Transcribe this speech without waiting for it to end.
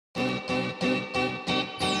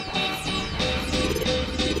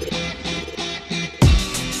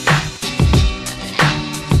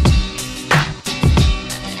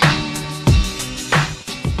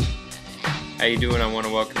you doing? I want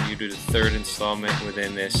to welcome you to the third installment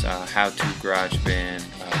within this how-to GarageBand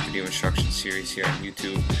video instruction series here on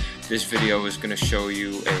YouTube. This video is going to show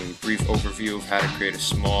you a brief overview of how to create a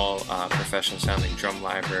small professional sounding drum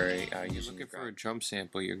library using looking for a drum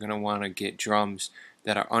sample. You're going to want to get drums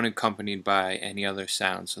that are unaccompanied by any other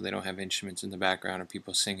sound, so they don't have instruments in the background or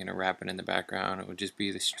people singing or rapping in the background. It would just be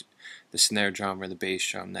the snare drum or the bass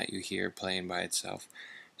drum that you hear playing by itself.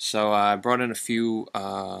 So I brought in a few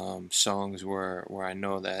songs where I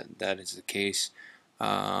know that is the case.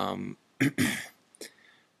 So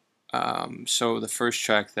the first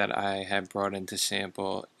track that I had brought in to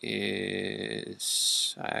sample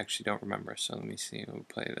is, I actually don't remember, so let me see, we'll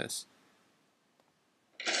play this.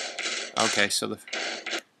 Okay, so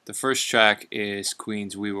the first track is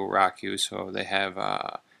Queen's We Will Rock You, so they have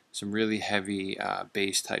some really heavy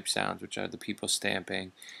bass type sounds, which are the people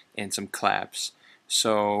stamping, and some claps.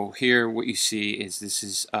 So here what you see is this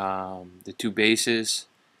is the two basses,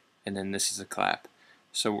 and then this is a clap.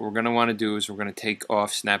 So what we're going to want to do is we're going to take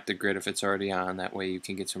off snap the grid if it's already on. That way you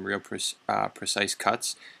can get some real precise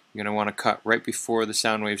cuts. You're going to want to cut right before the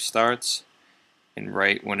sound wave starts and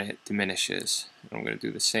right when it diminishes. And I'm going to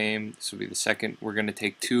do the same. This will be the second. We're going to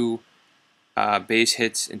take two bass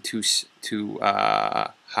hits and two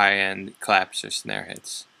high-end claps or snare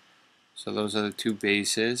hits. So those are the two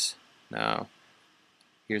basses. Now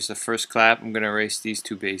here's the first clap. I'm going to erase these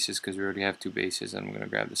two basses because we already have two basses, and I'm going to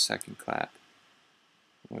grab the second clap,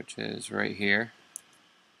 which is right here.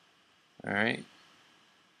 Alright.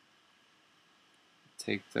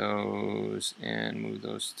 Take those and move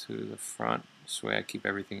those to the front. This way I keep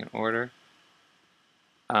everything in order.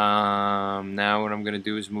 Now what I'm going to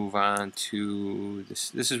do is move on to this.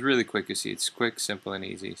 This is really quick, you see. It's quick, simple, and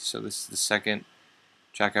easy. So this is the second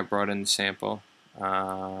track I brought in the sample.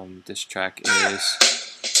 This track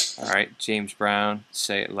is, alright, James Brown,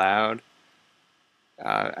 Say It Loud.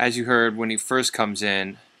 As you heard, when he first comes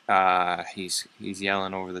in, he's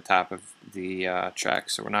yelling over the top of the track,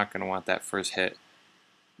 so we're not going to want that first hit.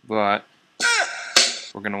 But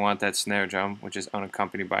we're going to want that snare drum, which is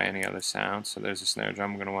unaccompanied by any other sound. So there's a snare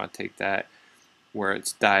drum. We're going to want to take that where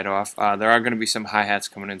it's died off. There are going to be some hi-hats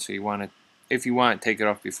coming in, so you want to, if you want, take it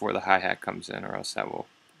off before the hi-hat comes in, or else that will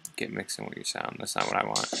get mixing with your sound. That's not what I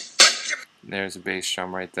want. There's a bass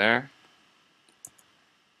drum right there.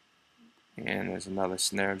 And there's another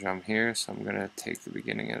snare drum here, so I'm going to take the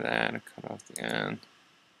beginning of that and cut off the end.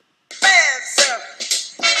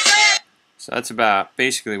 So that's about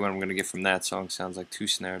basically what I'm going to get from that song. Sounds like two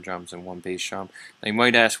snare drums and one bass drum. Now you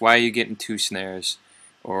might ask, why are you getting two snares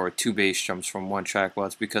or two bass drums from one track? Well,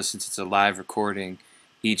 it's because since it's a live recording,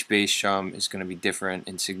 each bass drum is going to be different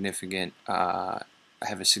and significant, have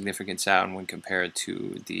a significant sound when compared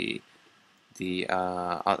to each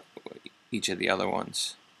of the other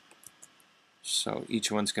ones. So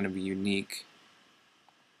each one's going to be unique.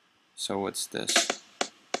 So what's this?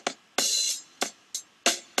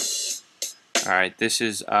 Alright, this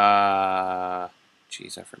is, geez,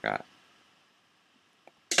 I forgot.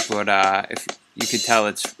 But if you can tell,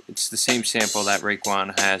 it's the same sample that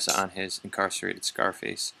Raekwon has on his Incarcerated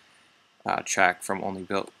Scarface track from Only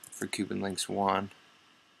Built for Cuban Links 1.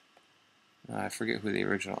 I forget who the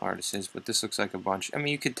original artist is, but this looks like a bunch. I mean,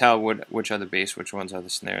 you could tell which are the bass, which ones are the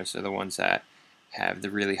snares. They're the ones that have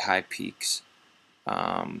the really high peaks.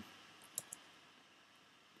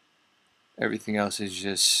 Everything else is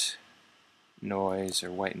just noise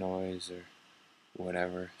or white noise or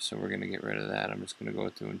whatever. So we're going to get rid of that. I'm just going to go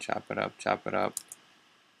through and chop it up, chop it up.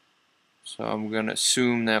 So I'm going to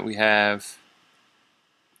assume that we have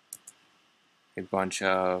a bunch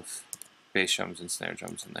of bass drums and snare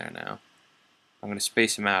drums in there now. I'm going to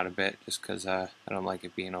space them out a bit just because I don't like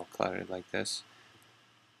it being all cluttered like this.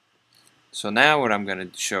 So now what I'm going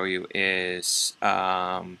to show you is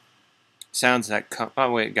sounds that come...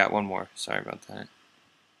 Oh wait, got one more. Sorry about that.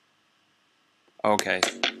 Okay.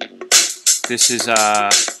 This is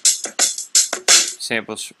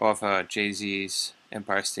samples off Jay-Z's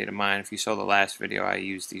Empire State of Mind. If you saw the last video, I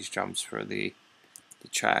used these drums for the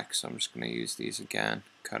track, so I'm just going to use these again.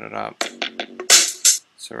 Cut it up.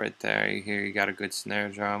 So right there, you hear you got a good snare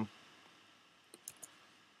drum.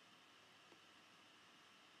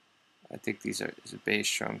 I think there's a bass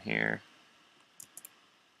drum here.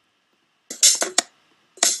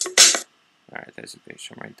 Alright, there's a bass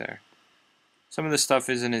drum right there. Some of this stuff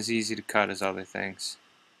isn't as easy to cut as other things.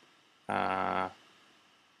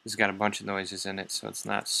 It's got a bunch of noises in it, so it's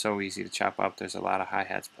not so easy to chop up. There's a lot of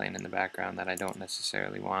hi-hats playing in the background that I don't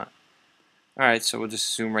necessarily want. Alright, so we'll just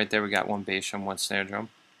assume right there we got one bass drum, one snare drum.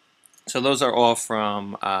 So those are all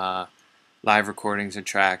from live recordings or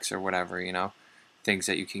tracks or whatever, you know. things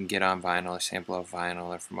that you can get on vinyl, a sample of vinyl,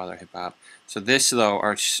 or from other hip hop. So this though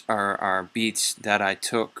are beats that I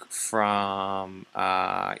took from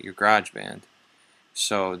your GarageBand.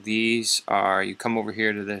 So these are, you come over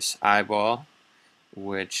here to this eyeball,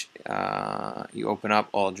 which you open up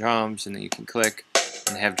all drums, and then you can click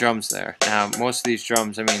and they have drums there. Now most of these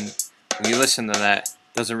drums, I mean, when you listen to that,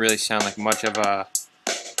 it doesn't really sound like much of a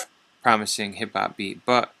promising hip hop beat,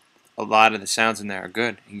 but a lot of the sounds in there are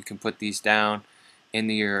good. And you can put these down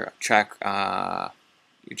into your track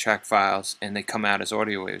files, and they come out as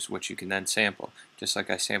audio waves, which you can then sample. Just like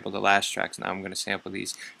I sampled the last tracks, now I'm going to sample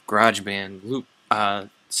these GarageBand loop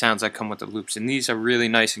sounds that come with the loops, and these are really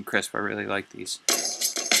nice and crisp. I really like these.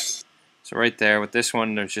 So right there with this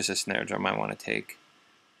one, there's just a snare drum I want to take.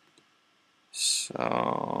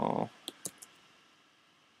 So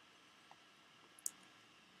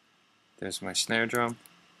there's my snare drum.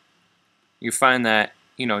 You find that,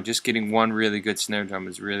 you know, just getting one really good snare drum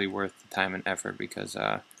is really worth the time and effort, because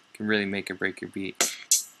it can really make or break your beat.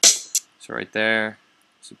 So right there,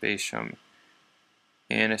 it's a bass drum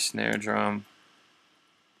and a snare drum.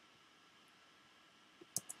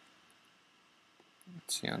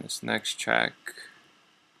 Let's see on this next track.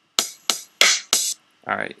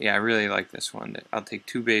 Alright, yeah, I really like this one. I'll take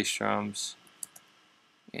 2 bass drums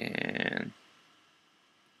and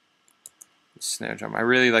the snare drum. I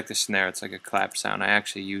really like the snare. It's like a clap sound. I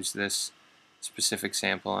actually use this specific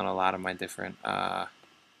sample on a lot of my different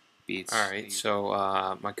beats. Alright,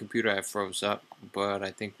 so my computer had froze up, but I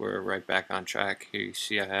think we're right back on track. Here you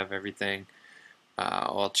see I have everything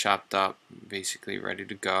all chopped up, basically ready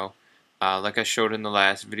to go. Like I showed in the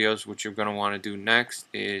last videos, what you're going to want to do next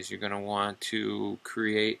is you're going to want to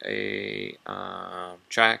create a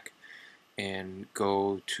track and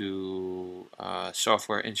go to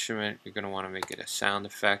software instrument. You're going to want to make it a sound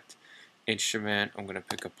effect instrument. I'm going to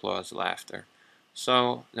pick applause laughter.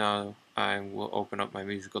 So now I will open up my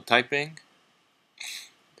musical typing.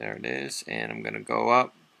 There it is, and I'm going to go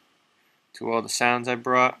up to all the sounds I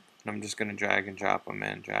brought, and I'm just going to drag and drop them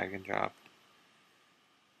in, drag and drop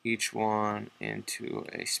each one into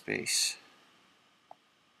a space.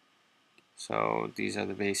 So these are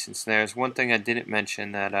the bass and snares. One thing I didn't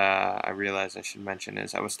mention that I realized I should mention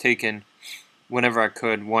is I was taking, whenever I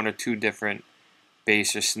could, 1 or 2 different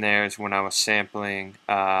bass or snares when I was sampling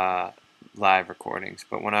live recordings.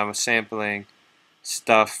 But when I was sampling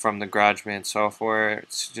stuff from the GarageBand software,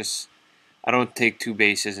 it's just, I don't take 2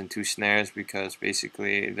 basses and 2 snares, because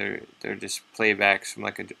basically they're just playbacks from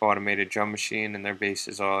like an automated drum machine, and their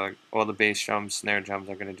basses all the bass drums, snare drums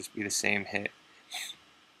are going to just be the same hit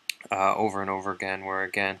over and over again. Where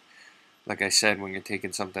again, like I said, when you're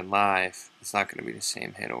taking something live, it's not going to be the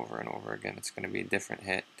same hit over and over again. It's going to be a different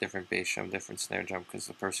hit, different bass drum, different snare drum, because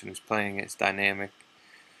the person who's playing it is dynamic.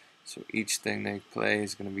 So each thing they play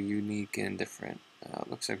is going to be unique and different.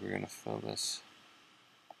 Looks like we're going to fill this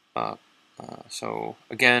up. So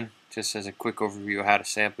again, just as a quick overview of how to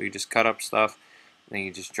sample, you just cut up stuff, and then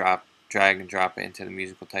you just drag and drop it into the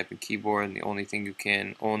musical typing keyboard. And the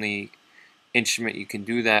only instrument you can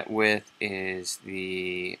do that with is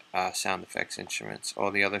the sound effects instruments.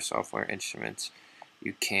 All the other software instruments,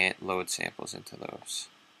 you can't load samples into those.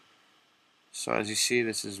 So as you see,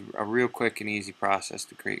 this is a real quick and easy process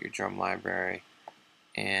to create your drum library.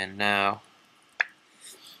 And now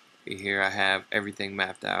here I have everything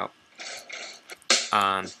mapped out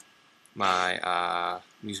on my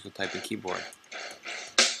musical typing keyboard.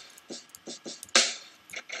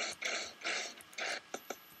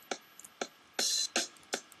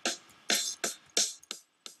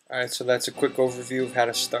 Alright, so that's a quick overview of how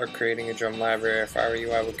to start creating a drum library. If I were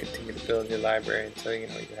you, I would continue to build your library until you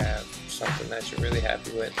have something that you're really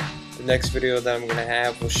happy with. The next video that I'm going to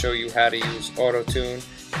have will show you how to use auto-tune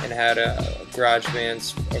and how to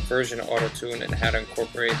GarageBand's version of auto-tune and how to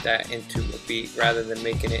incorporate that into a beat rather than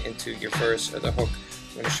making it into your verse or the hook.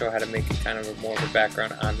 I'm going to show how to make it kind of more of a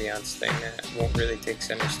background ambiance thing that won't really take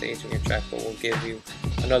center stage in your track, but will give you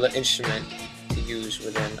another instrument to use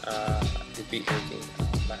within the beat making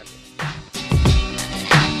library.